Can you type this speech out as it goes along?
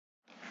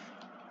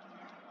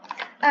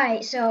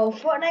Alright, so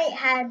Fortnite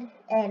had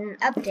an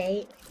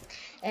update,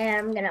 and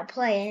I'm gonna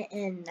play it,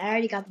 and I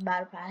already got the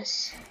battle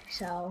pass,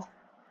 so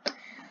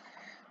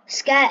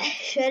let's get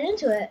straight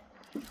into it.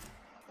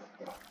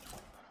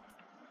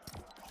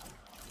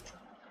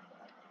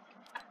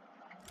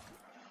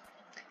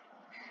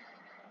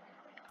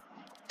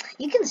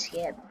 You can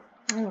skip.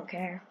 I don't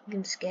care. You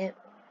can skip.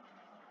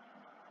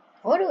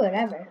 Or do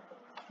whatever.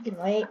 You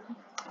can wait.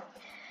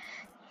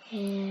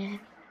 And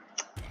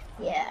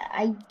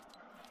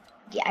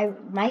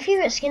my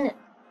favorite skin.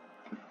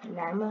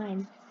 Never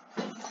mind.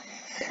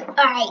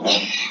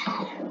 Alright.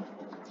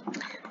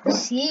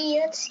 Let's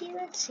see.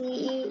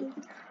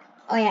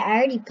 Oh yeah, I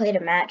already played a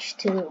match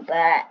too,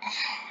 but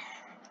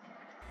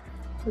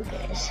who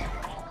cares?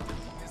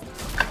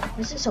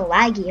 This is so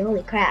laggy,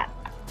 holy crap.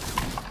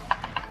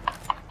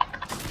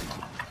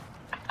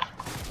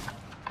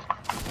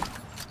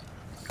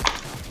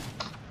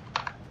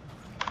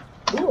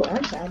 Ooh,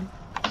 awesome.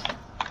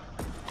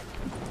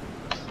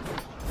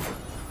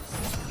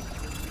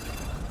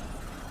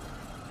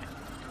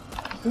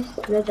 Is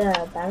this where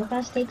the battle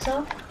pass takes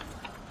off?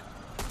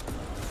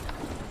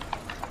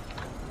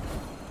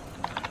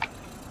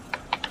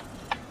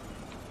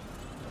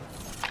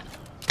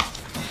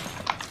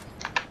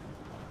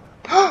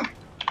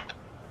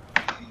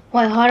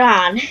 Wait, hold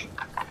on.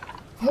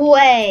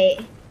 Wait.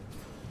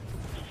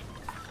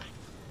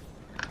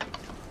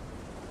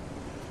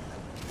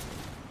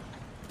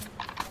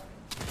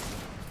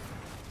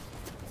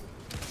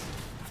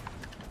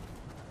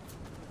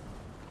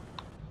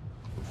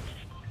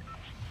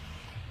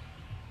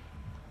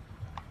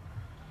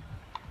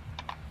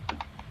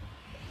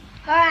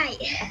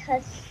 Alright,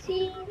 let's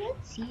see.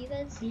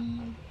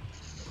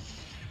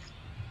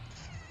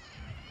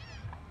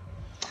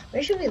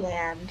 Where should we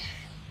land?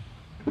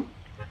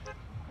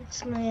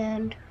 Let's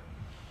land.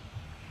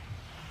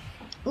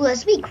 Ooh,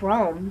 let's be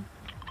Chrome.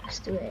 Let's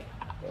do it.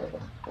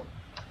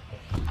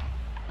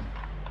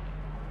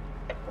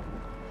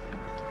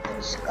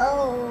 Let's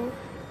go.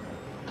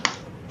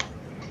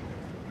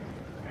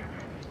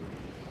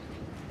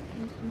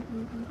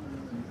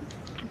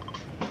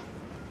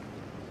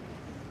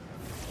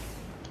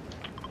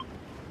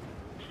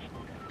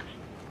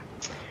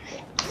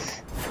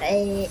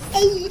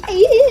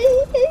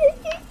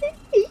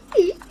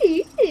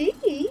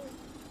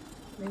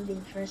 Maybe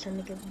the first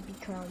one to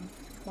become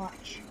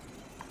watch.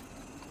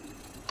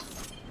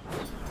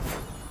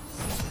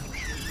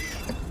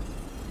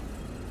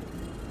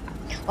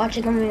 Watch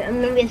it, I'm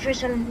gonna be the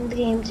first one in the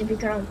game to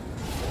become.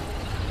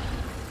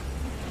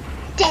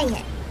 Dang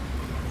it!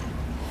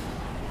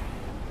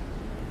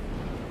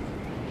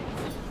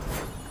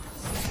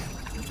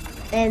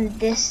 And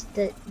this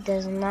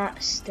does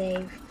not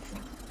stay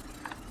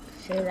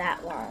for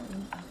that long.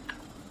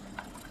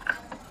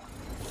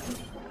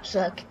 So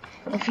look,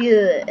 if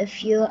you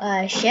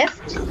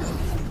shift,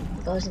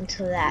 it goes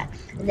into that.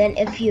 And then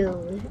if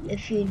you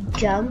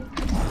jump,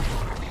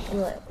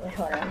 wait,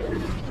 hold on.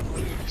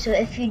 So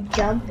if you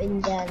jump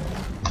and then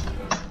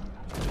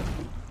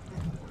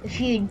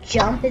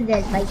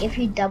like if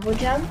you double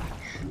jump,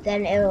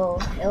 then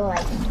it'll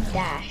like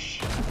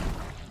dash.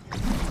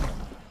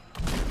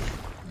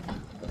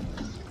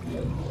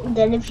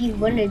 Then if you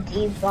want to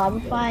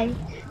debombify,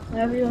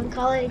 whatever you want to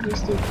call it,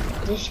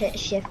 just hit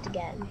shift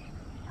again.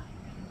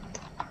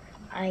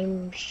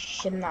 I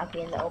should not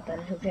be in the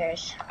open. Who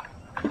cares?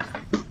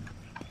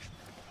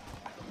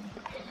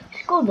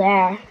 Just go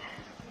there.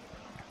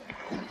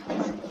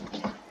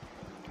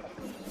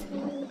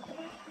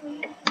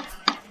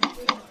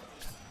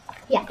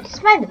 Yeah,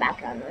 just mind the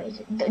background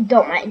noises.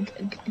 Don't mind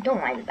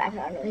the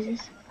background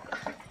noises.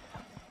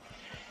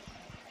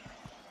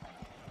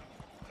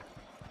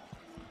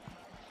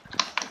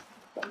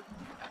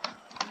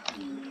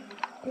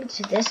 What's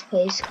this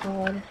place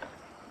called?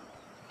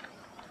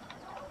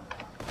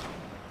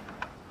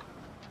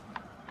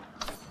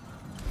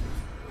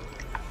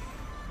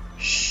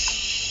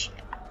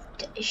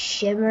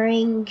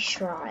 Shimmering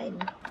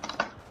Shrine.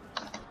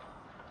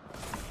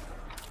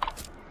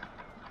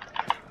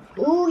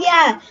 Ooh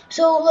yeah.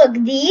 So look,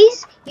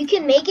 these you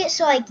can make it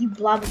so like you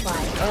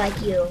blobify or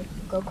like you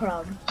go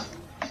Chrome.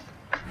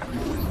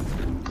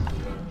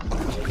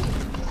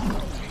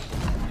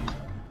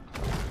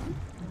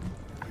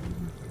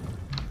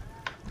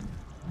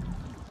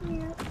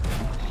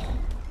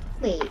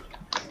 Wait.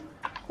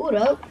 Hold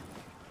up.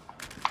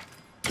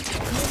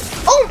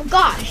 Oh my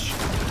gosh.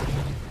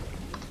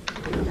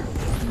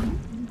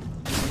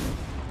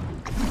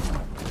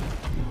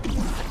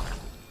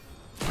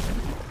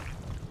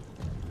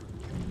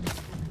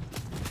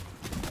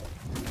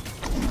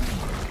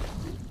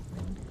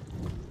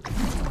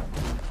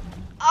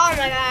 Oh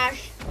my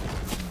gosh.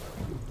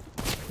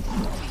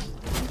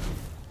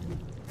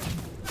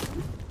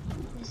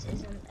 This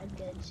isn't a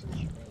good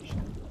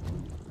situation.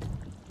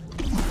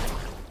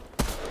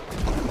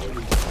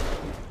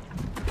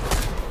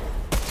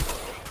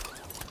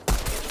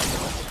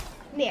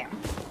 There.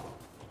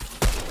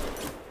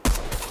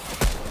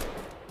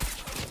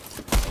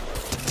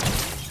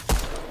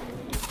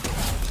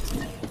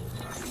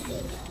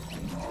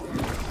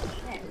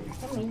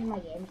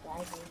 game's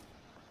lagging.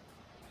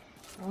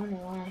 I don't know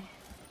why.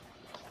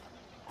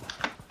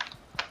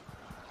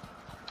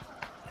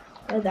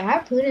 But the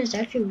harpoon is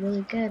actually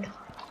really good.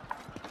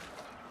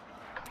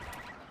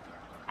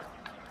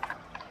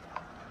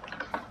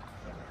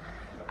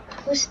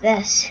 What's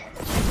this?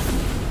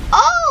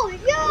 Oh,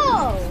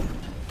 yo!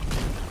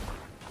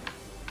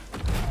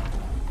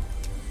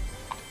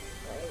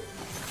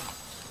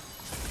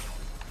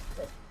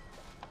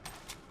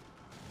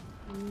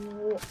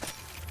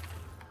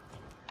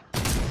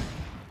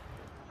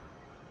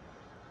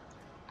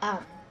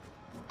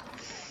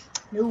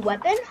 New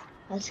weapon.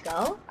 Let's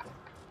go.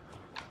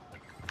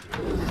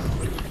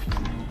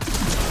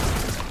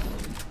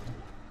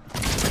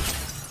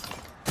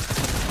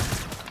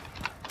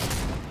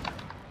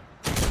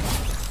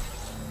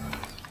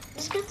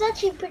 This gun's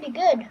actually pretty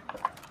good.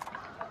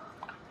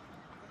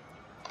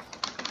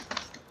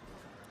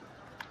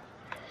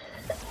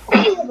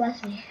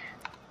 Bless me.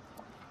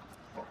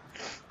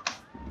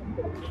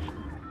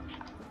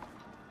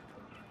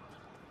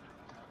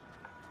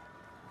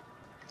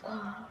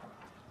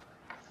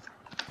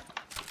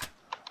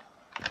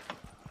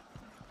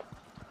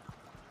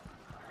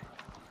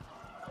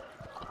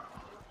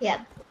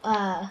 Yeah,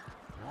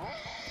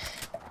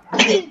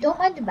 don't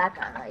mind the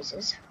background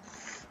noises.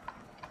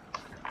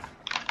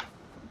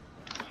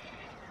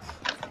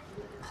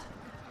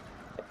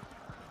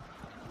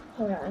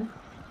 Hold on.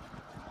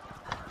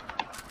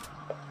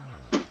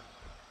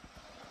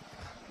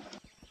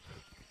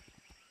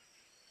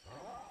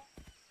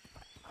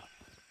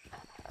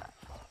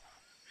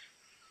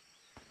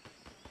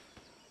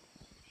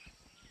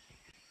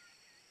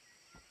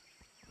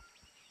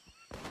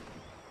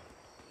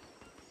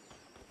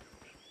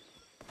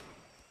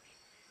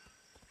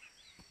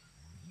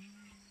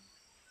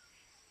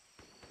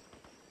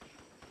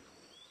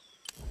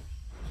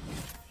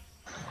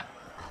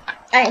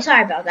 Alright,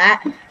 sorry about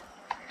that.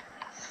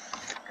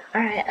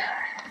 Alright,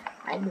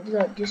 I need to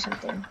go do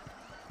something.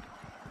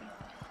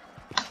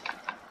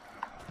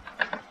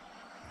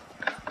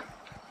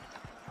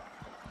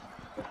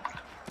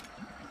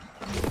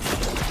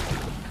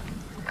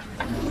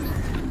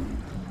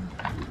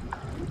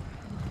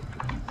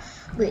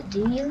 Wait,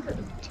 do you?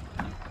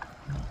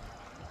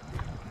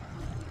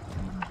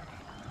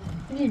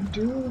 You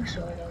do,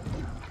 sort of.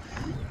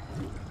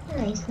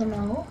 Nice to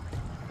know.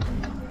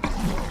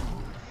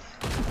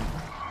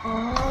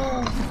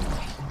 Oh.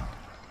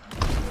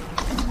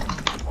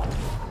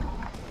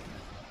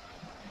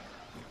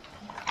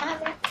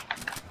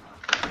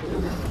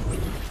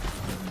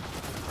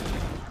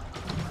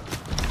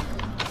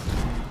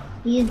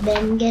 You've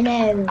been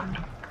genoed.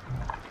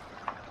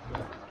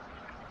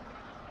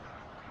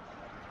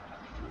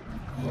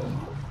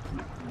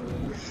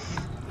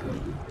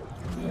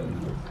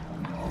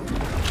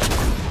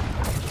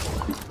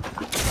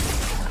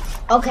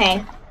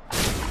 Okay.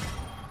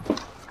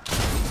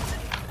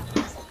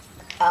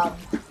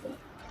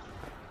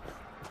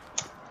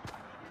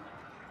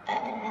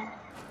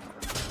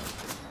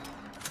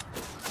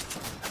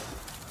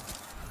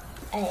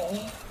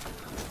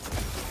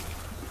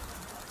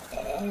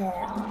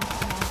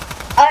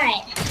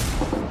 Alright.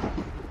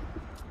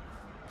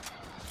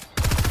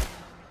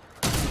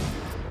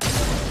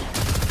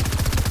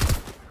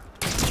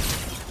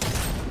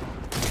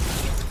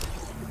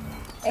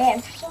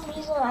 And for some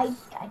reason I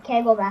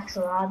can't go back to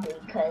the lobby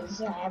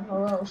because I have a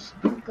little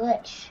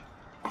glitch.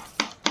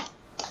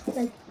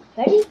 Like,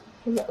 ready?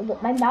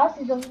 Look, my mouse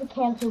is over the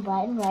cancel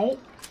button, right?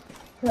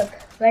 Look,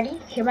 ready?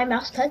 Hear my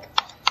mouse click?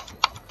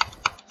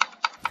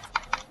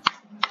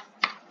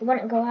 It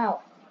wouldn't go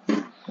out.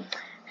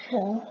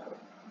 So,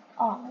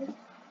 on,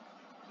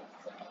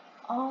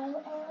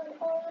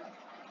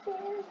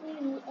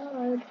 really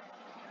odd.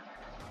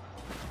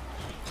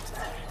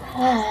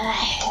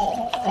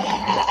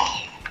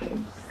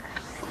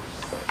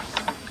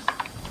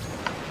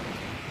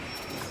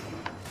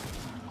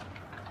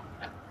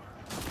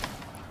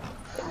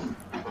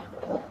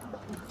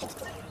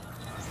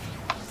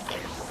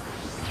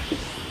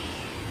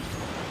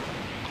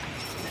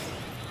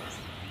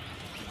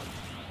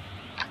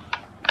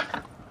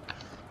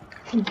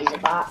 I think he's a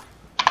bot.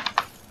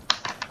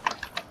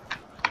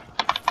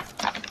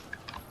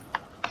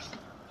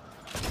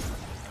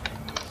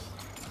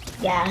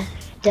 Yeah,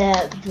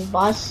 the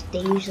boss,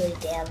 they usually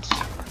dance.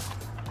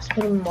 Let's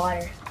put him in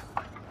water.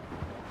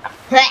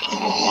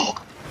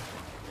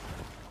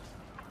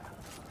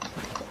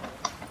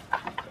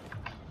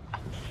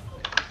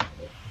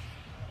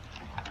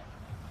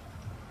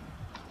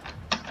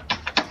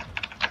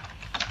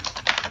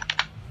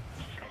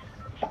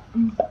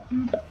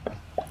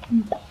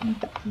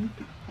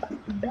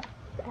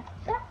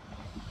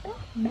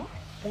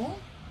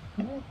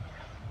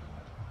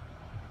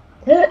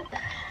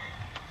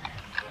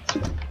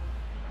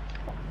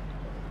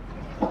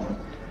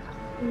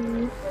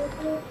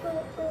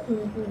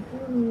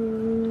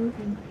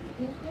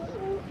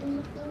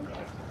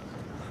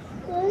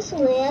 Let's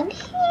land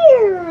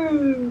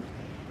here.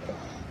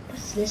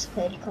 What's this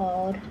place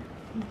called?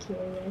 I'm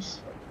curious.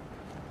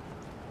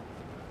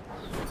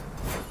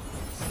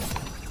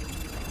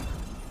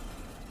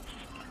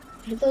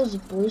 Look at those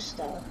blue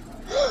stuff.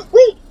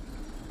 Wait!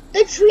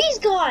 The tree's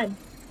gone!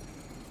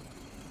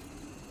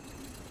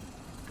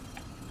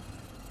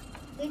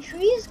 The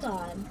tree's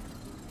gone.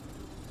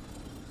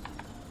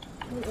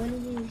 Wait, what are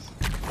these?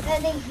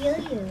 They heal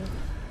you.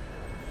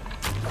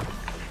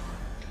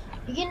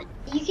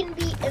 You can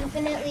be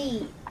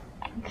infinitely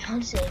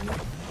bouncing.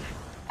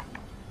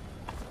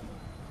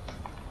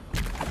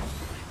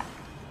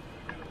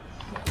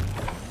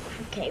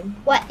 Okay,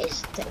 what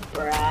is the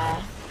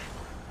bruh?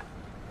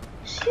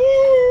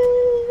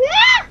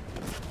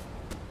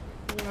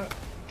 We don't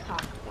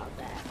talk about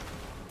that.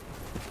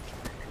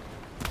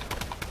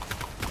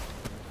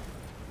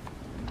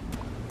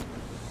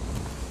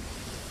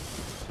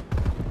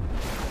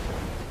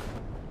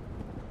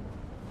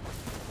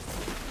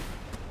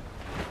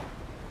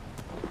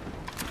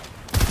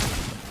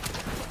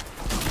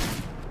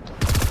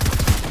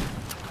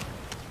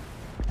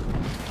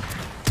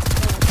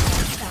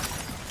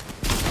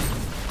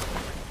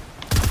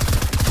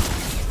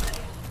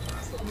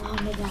 Oh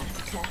my god,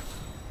 okay.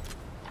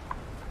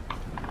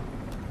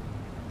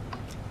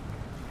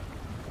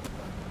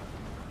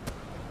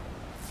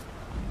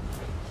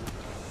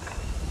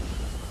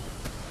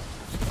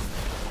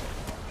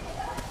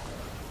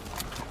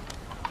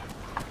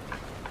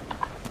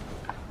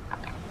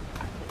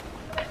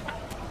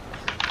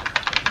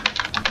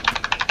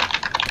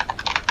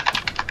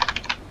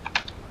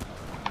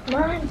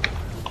 Come on.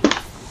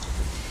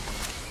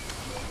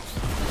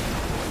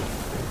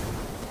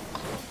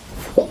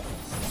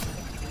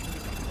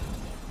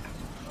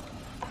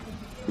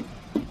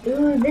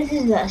 Ooh, this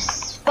is the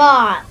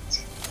spot.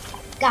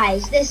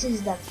 Guys, this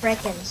is the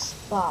frickin'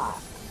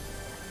 spot.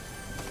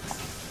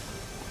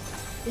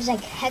 There's like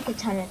heck a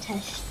ton of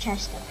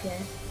chests up here.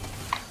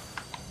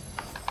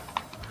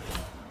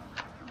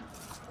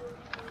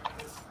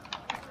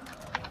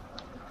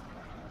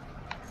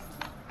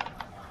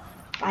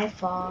 If I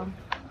fall,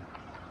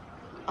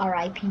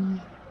 R.I.P.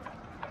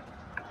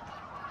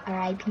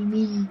 R.I.P.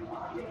 me.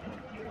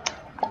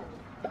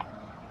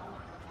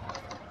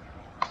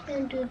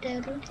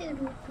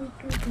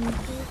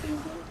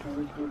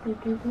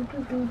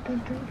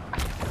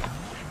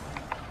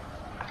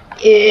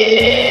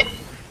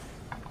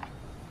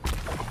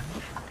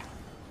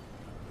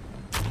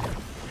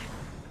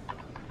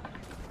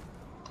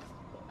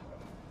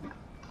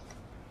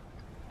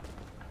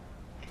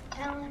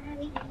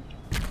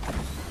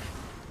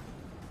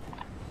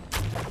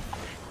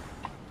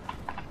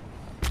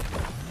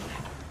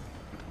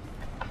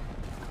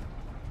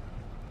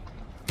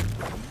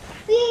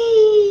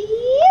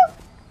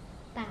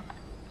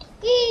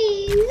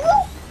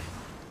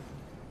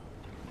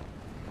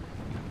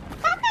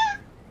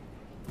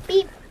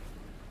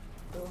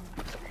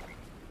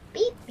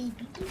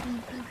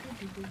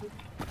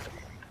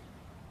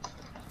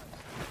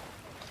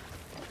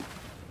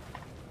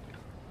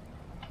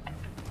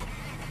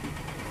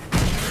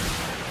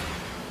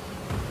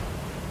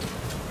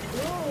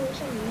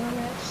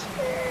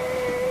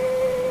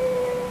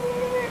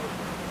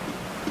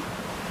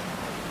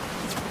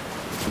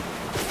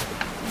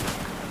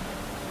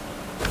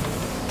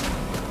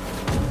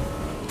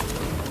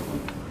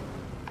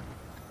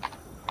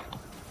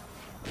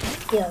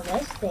 Yeah.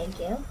 This, thank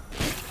you.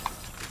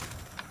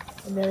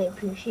 I really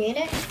appreciate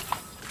it.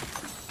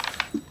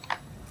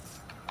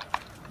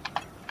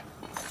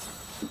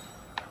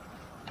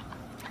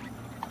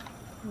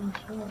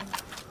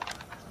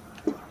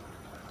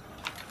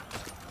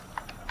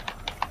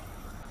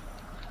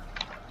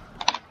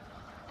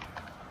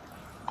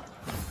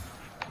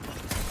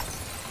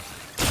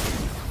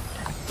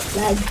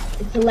 Leg.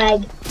 It's a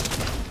leg.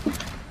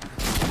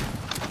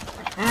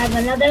 I have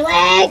another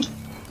leg.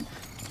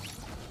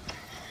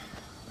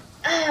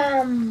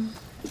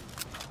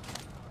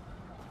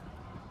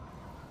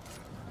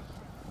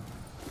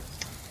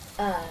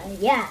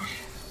 Yeah.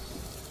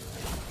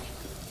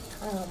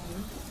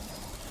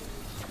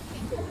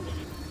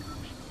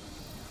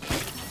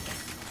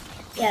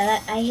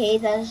 Yeah, I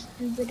hate that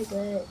stupid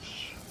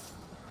glitch.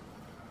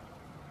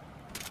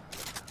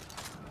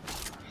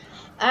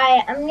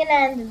 Alright, I'm gonna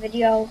end the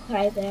video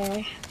right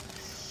there.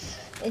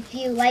 If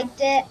you liked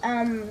it,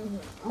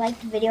 like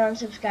the video and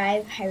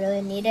subscribe. I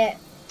really need it.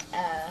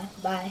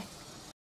 Bye.